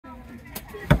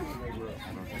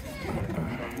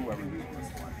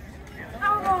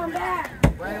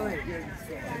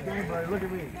look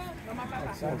at me.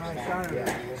 So,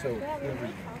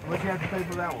 what you have to pay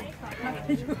for that one?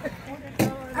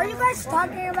 Are you guys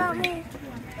talking about me?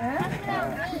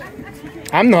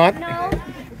 I'm not. No.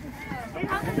 You're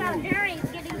talking about Harry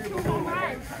getting 2 home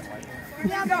runs.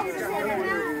 Yeah, but he's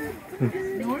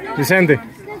Vicente,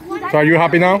 so are you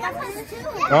happy now?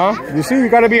 Huh? You see, you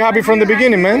gotta be happy from the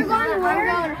beginning, man.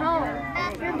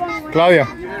 Claudia.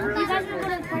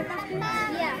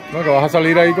 No, que vas a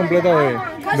salir ahí completa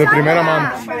de primera mano.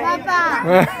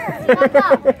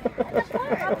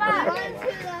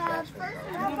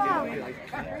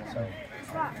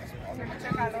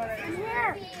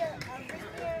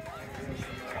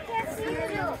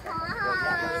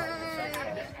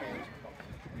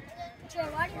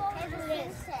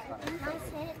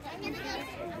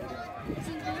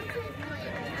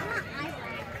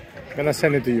 I'm gonna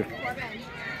send it to you.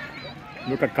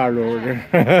 Look at Carlo over there.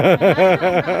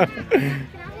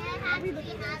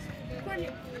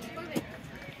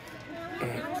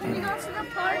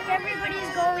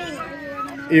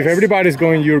 If everybody's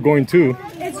going, you're going too.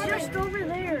 It's just over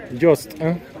there. Just,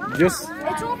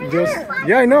 It's over there.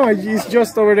 Yeah, I know. It's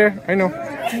just over there. I know.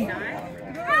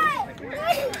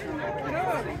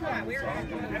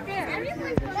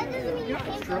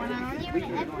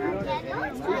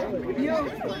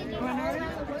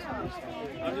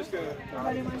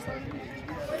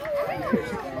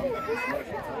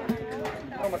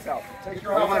 Helmet's out. Take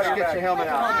your helmet out. Get your helmet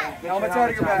out. Helmet's out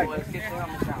of your bag. Get your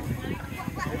helmet out.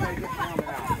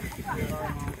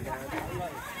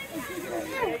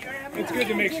 It's good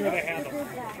to make sure they handle.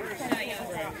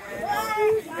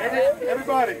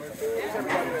 Everybody.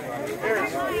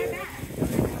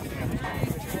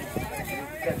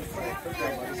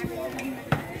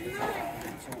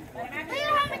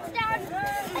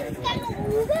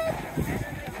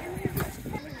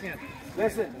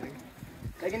 Listen,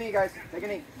 take a knee, guys. Take a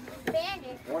knee. I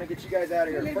want to get you guys out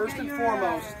of here. First and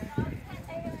foremost,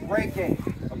 great game.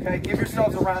 Okay, give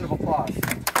yourselves a round of applause.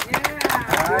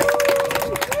 All right.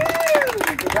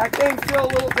 Did that game feel a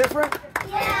little different?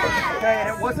 Yeah. Okay, and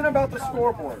it wasn't about the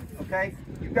scoreboard. Okay,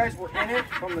 you guys were in it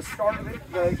from the start of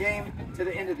the game to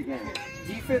the end of the game.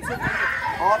 Defensively,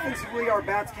 offensively, our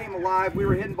bats came alive. We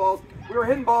were hitting balls. We were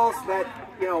hitting balls that,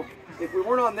 you know, if we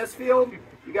weren't on this field,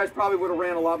 you guys probably would have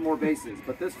ran a lot more bases.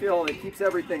 But this field, it keeps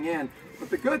everything in.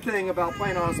 But the good thing about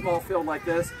playing on a small field like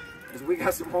this is we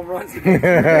got some home runs. I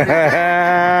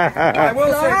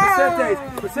will say,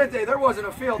 Vicente, there wasn't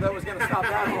a field that was going to stop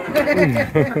that home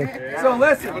run. So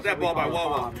listen. Put that ball by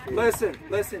Wawa. Listen,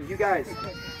 you guys.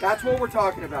 That's what we're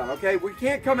talking about, okay? We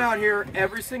can't come out here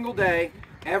every single day,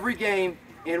 every game,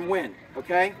 and win,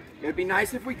 okay? It would be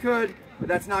nice if we could, but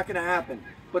that's not going to happen.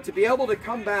 But to be able to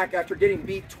come back after getting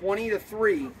beat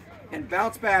 20-3 and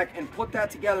bounce back and put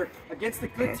that together against a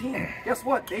good team. Guess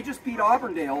what? They just beat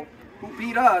Auburndale, who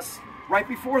beat us right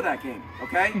before that game,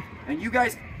 okay? And you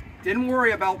guys didn't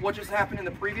worry about what just happened in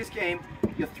the previous game.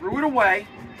 You threw it away.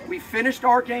 We finished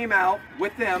our game out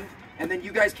with them, and then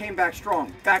you guys came back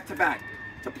strong, back to back.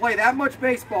 To play that much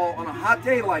baseball on a hot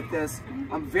day like this,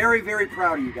 I'm very, very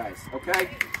proud of you guys, okay?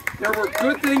 There were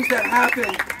good things that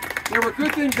happened. There were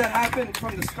good things that happened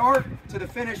from the start to the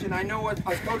finish, and I know as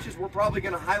coaches we're probably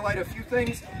going to highlight a few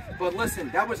things, but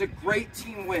listen, that was a great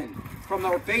team win. From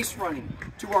our base running,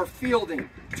 to our fielding,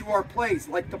 to our plays,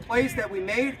 like the plays that we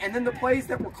made, and then the plays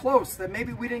that were close, that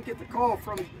maybe we didn't get the call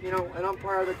from, you know, an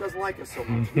umpire that doesn't like us so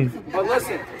much. But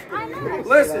listen,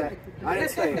 I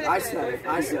didn't say it, I said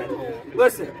it.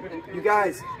 Listen, you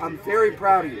guys, I'm very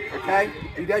proud of you, okay?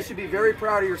 You guys should be very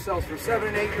proud of yourselves for 7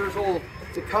 and 8 years old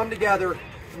to come together,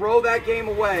 throw that game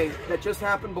away that just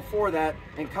happened before that,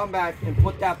 and come back and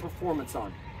put that performance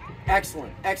on.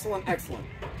 Excellent, excellent, excellent.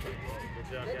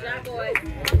 Good job, boys.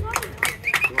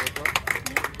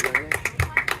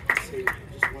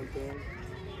 Just one thing.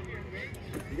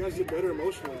 You guys did better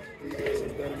emotionally. You guys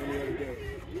did better than the other day.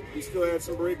 You still had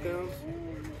some breakdowns,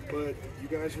 but you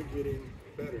guys are getting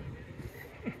better.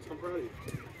 So I'm proud of you.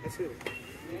 That's it.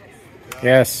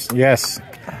 Yes.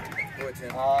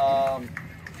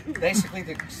 Basically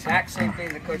the exact same thing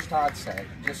that Coach Todd said,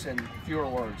 just in fewer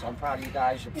words. I'm proud of you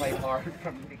guys. You played hard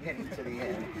from the beginning to the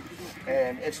end.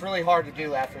 And it's really hard to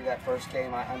do after that first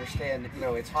game. I understand that, you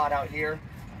know, it's hot out here,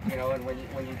 you know, and when you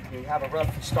have a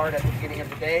rough start at the beginning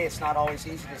of the day, it's not always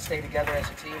easy to stay together as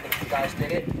a team, but you guys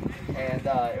did it. And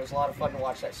it was a lot of fun to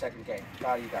watch that second game.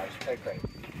 Proud of you guys. You played great.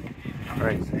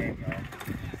 Right. Same,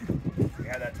 we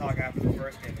had that talk after the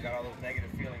first game. We got all those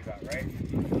negative feelings out, right?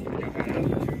 You know, had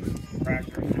apple juice,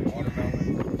 crackers,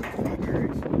 watermelon,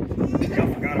 strawberries.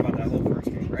 Y'all forgot about that whole first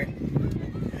game, right?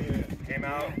 Yeah. Came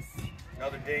out,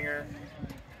 another dinger.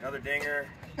 Another dinger.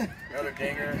 Another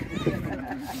dinger.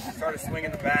 Started swinging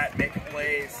the bat, making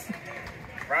plays.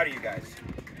 Proud of you guys.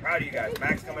 Proud of you guys.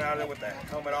 Max coming out of there with the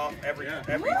helmet off, everything.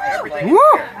 Woo!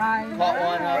 Caught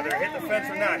one up. Whether it hit the fence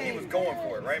or not, he was going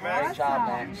for it, right, Max? Good job,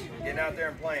 Max. Getting out there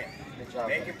and playing. Good job.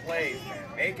 Making plays, man.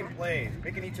 Making plays.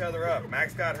 Picking each other up.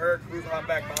 Max got hurt, cruising on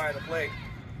back behind the plate.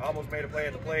 Almost made a play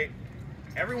at the plate.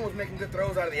 Everyone was making good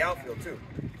throws out of the outfield, too.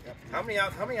 How many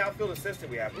outfield assists did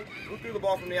we have? Who threw the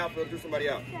ball from the outfield to somebody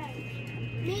else?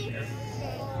 Me.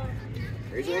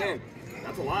 Raise your hand.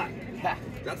 That's a lot.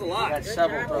 That's a lot. That's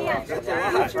several throws. That's a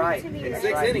lot. That's right. In That's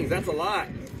 6 right. innings, that's a lot.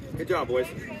 Good job, boys.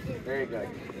 Very good.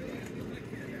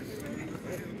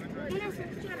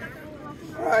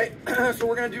 All right, so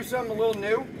we're going to do something a little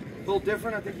new, a little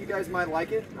different. I think you guys might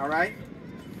like it, all right?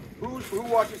 Who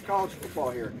watches college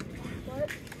football here?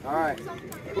 All right.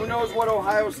 Who knows what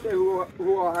Ohio State, who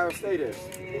Ohio State is?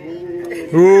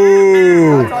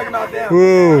 Ooh. I'm not talking about them.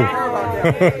 Ooh. I don't care about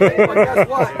them. But guess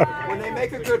what? When they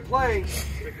make a good play,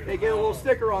 they get a little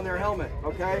sticker on their helmet,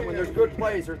 okay? When there's good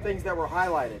plays or things that were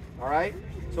highlighted, all right?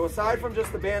 So aside from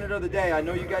just the Bandit of the Day, I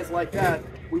know you guys like that,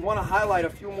 we want to highlight a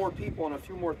few more people and a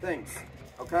few more things,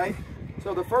 okay?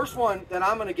 So the first one that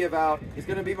I'm going to give out is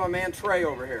going to be my man Trey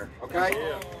over here, okay?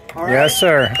 All right? Yes,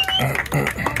 sir.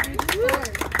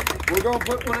 We're going to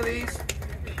put one of these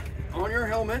on your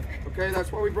helmet, okay?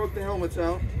 That's why we broke the helmets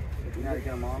out. You gotta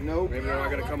get them on. Nope. Maybe they're not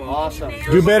going to come on. Awesome.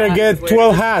 You better get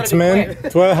 12 hats, man.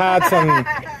 12 hats and...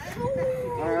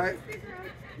 All right.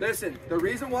 Listen, the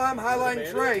reason why I'm highlighting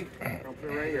Trey, I'll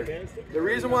put it right here. The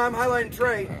reason why I'm highlighting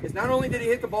Trey is not only did he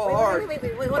hit the ball hard,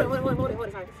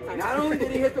 not only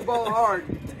did he hit the ball hard,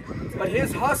 but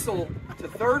his hustle to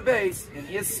third base and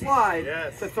his slide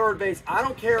to third base. I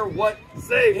don't care what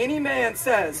any man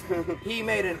says. He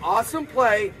made an awesome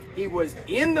play. He was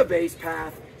in the base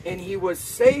path and he was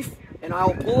safe. And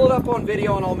I'll pull it up on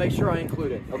video and I'll make sure I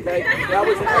include it. Okay? That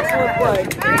was an excellent play.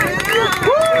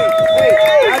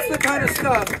 Hey, that's the kind of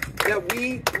stuff that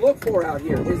we look for out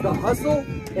here, is the hustle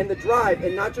and the drive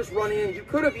and not just running in. You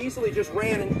could have easily just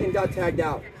ran and got tagged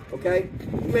out. Okay?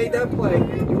 You made that play.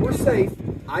 You were safe.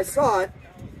 I saw it.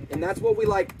 And that's what we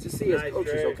like to see as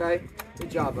coaches, okay? Good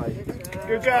job, buddy.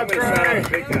 Good job, Trey.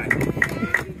 Big guy.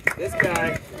 This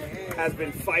guy has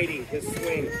been fighting his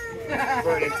swing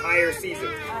for an entire season.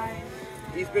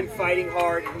 He's been fighting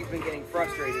hard and he's been getting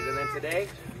frustrated. And then today,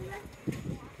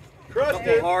 a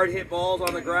couple hard hit balls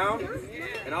on the ground,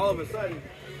 and all of a sudden,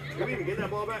 did we even get that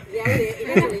ball back? Yeah, we did.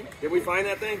 Eventually. Did we find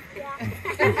that thing? We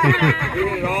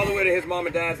hit it all the way to his mom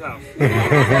and dad's house.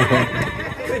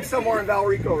 I think somewhere in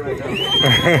Valrico right now.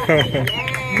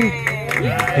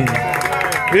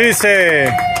 Dice. So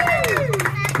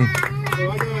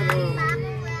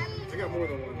I got more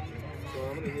than one. So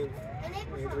I'm gonna give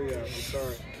 3 out. I'm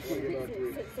sorry. I'm gonna give out 3.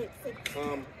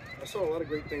 I saw a lot of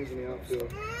great things in the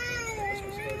outfield. I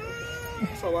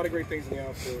saw a lot of great things in the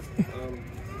outfield.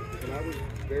 And I was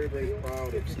very, very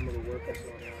proud of some of the work I saw in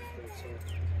the outfield. So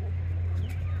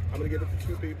I'm gonna give it to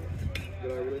 2 people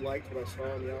that I really liked what I saw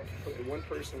in the outfield. And one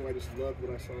person who I just loved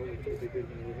what I saw and what they did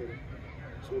when they were hitting.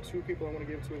 So the 2 people I want to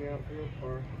give it to in the outfield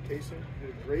are Kason, did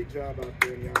a great job out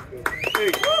there in the outfield.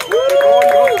 Hey,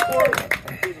 all your support.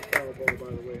 Here's a foul ball, by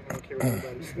the way. I don't care what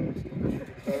anybody says.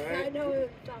 All right? I know it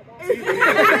Yeah.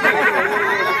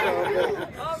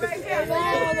 all the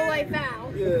way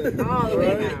foul. Yeah. All the way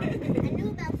All right. down. I knew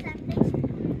about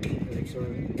something. I'm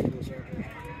sorry. I'm sorry.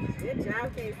 Good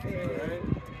job, Casey. All right.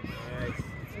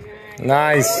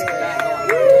 Nice. My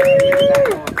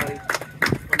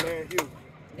man, Hugh.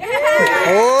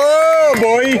 Oh,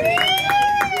 boy.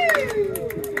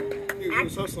 He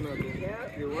was hustling out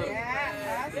there. You're right.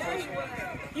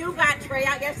 You got Trey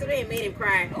out yesterday and made him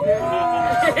cry. Remember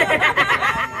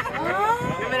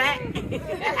that?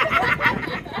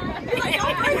 He's like,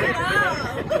 don't break it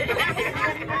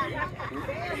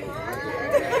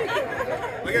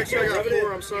I got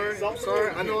 4. I'm sorry. I'm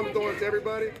sorry. I know I'm doing it to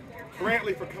everybody.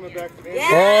 Brantley for coming back from injury.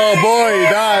 Oh, boy.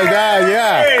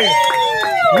 Yeah.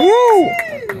 Woo.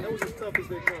 That was as tough as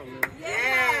they come, man. I'm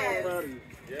Yes. proud of you.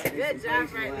 Good job,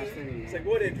 Brantley. It's like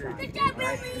what injury? Good job,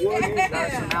 baby.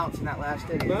 Got some outs in that last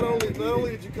inning. Not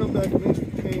only did you come back from injury,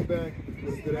 you came back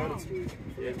with a good attitude.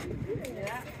 Good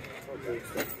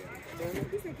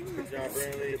job,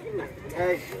 Brantley.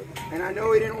 Hey, and I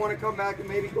know he didn't want to come back and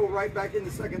maybe go right back into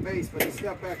second base, but he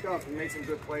stepped back up and made some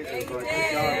good plays. Good job.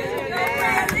 And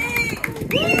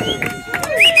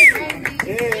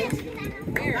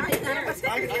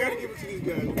I got to give it to these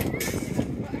guys.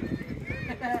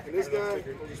 And this guy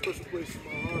was a special place in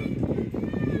my heart.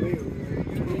 Liam,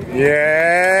 man.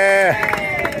 Yeah.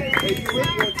 Hey, you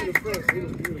went one to the first. It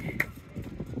was beautiful.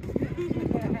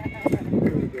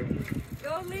 Really good.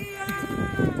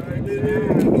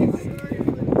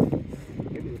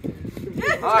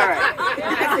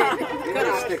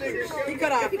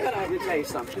 Let me tell you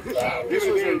something. This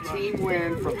was a team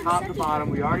win from top to bottom.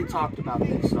 We already talked about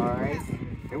this, all right?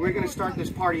 And we're going to start this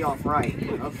party off right,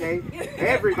 okay?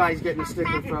 Everybody's getting a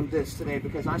sticker from this today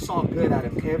because I saw good out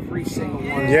of every single one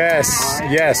of them. Yes,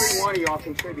 Right? yes. Every one of y'all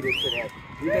contributed today.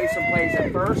 You made some plays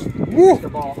at first. You hit the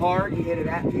ball hard. You hit it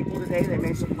at people today. They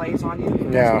made some plays on you.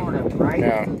 That's Yeah. part of it, right?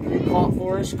 Yeah. You caught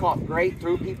for us, caught great,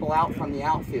 threw people out from the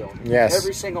outfield. Yes.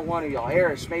 Every single one of y'all.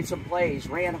 Harris made some plays,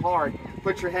 ran hard,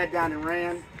 put your head down and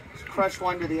ran, crushed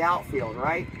one to the outfield,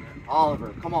 right?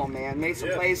 Oliver, come on, man. Made some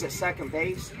plays at second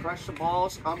base, crushed the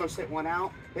balls, almost hit one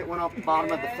out, hit one off the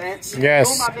bottom of the fence. Yes.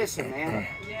 Who am I missing, man?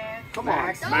 Come on.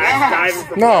 Max diving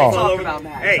for No. plays all Talk over. about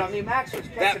Max. Hey, I mean, Max was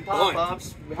that catching bunt.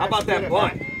 pop-ups. How about that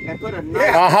bunt? And put a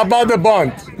nice... How about the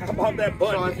bunt? how about that So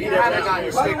bunt? if you haven't got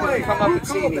your sticker, come up and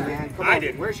see me, man. Come I on.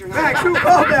 did. Where's your Max, number? who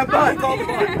called that bunt?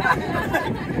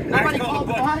 Nobody called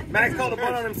the bunt? Max called the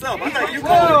bunt on himself. I thought you Whoa,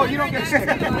 called it. you don't get a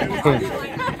sticker.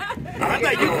 I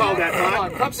thought you called that Come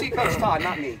bunt. on, come see Coach Todd,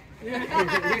 not me.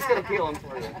 He's gonna peel him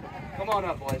for you. Come on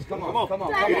up, boys. Come on, come on, come on.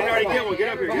 You didn't already get one. Get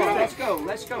up here. Come Get on, up.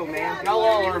 let's go, man. Y'all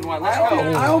all earned one. Let's go.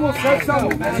 I almost said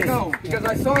something, because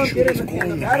I saw him get in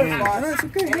the batter spot,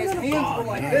 and his hands were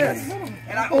like this.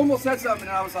 And I almost said something,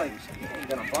 and I was like, he ain't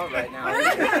gonna bunt right now.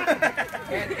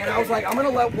 and I was like, I'm gonna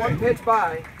let one pitch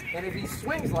by, and if he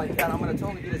swings like that, I'm gonna tell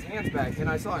him to get his hands back. And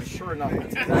I saw it, sure enough,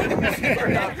 that's exactly sure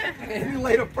enough. And he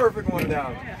laid a perfect one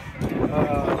down.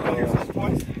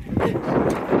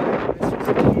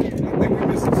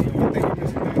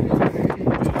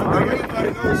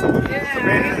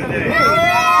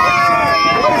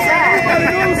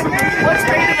 What's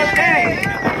rated today?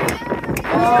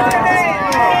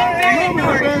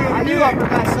 I knew I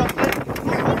forgot something.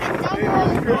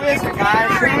 Who is it,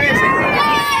 guys? Who is it?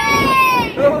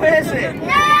 Who is it?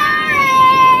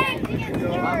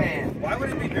 My man. Why would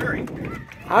it be Nuri?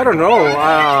 I don't know.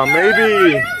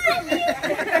 Maybe.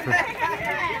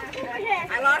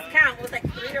 I lost count. Was it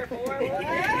like 3 or 4?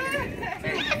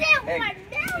 Hey,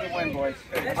 good win, boys.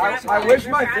 I wish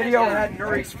my video had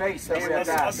Nuri's face that said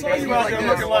that. I saw you out there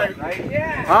looking like, right?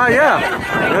 Ah, yeah.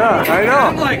 Yeah, I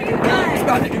know. Like, he's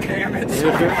about to do damage. I knew he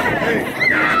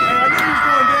was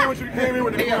going down when you came in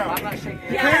with the crown. I'm not shaking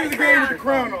You came in the game with the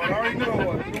crown on. I already knew it was.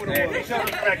 Knew what it They was. showed us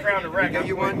that crown to wreck. Get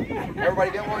you one?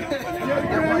 Everybody get one? King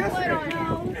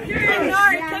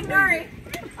Nari, King Nari.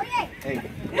 Hey.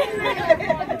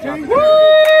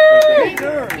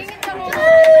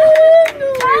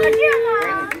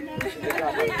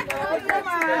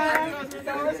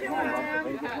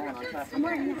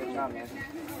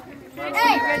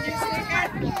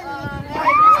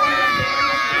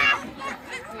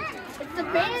 It's the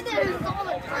bandit who's all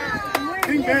the time.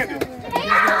 King Bandit.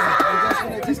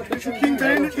 King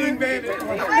Bandit. King Bandit.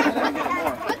 What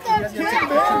the You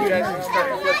guys can start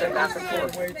flipping back and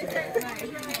forth.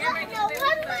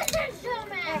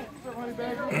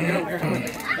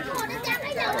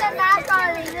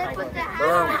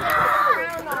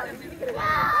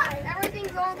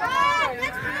 Everything's all gone.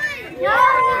 That's mine. No,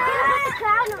 put the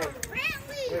crown on.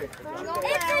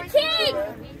 It's the king.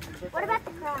 What about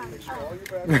the crown?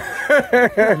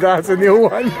 That's a new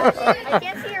one. I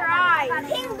can't see your eyes.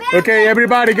 King Bandit. Okay,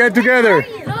 everybody get together.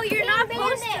 No, you're not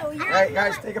supposed to. Hey,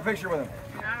 guys, take a picture with him.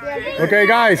 Okay,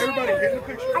 guys.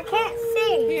 I can't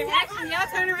see. Here, actually, y'all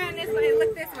turn around this way and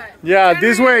look this way. Yeah,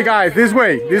 this way, guys. This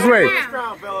way. This way.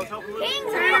 Crown, fellas. Help me. King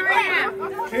Turn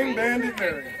around. King Bandit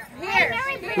Mary. Here.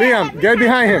 Liam, get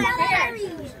behind him.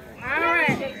 All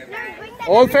right.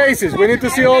 All faces. We need to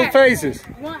see all faces.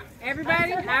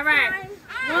 Everybody? All right.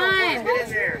 1,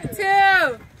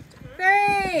 2,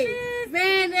 3.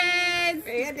 Bandits.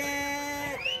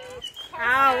 Bandits.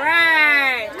 All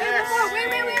right.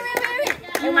 Wait.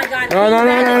 Oh my God.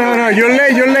 No. You're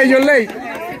late. You're late.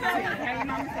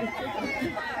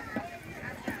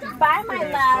 Bye, my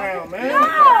love. Man.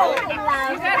 No, You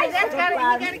gotta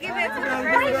give that to the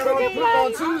rest.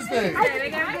 On Tuesday. They gotta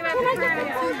give that to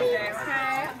the rest.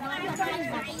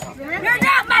 You're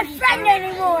not my friend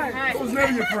anymore. Who's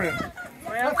never your friend?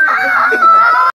 Well,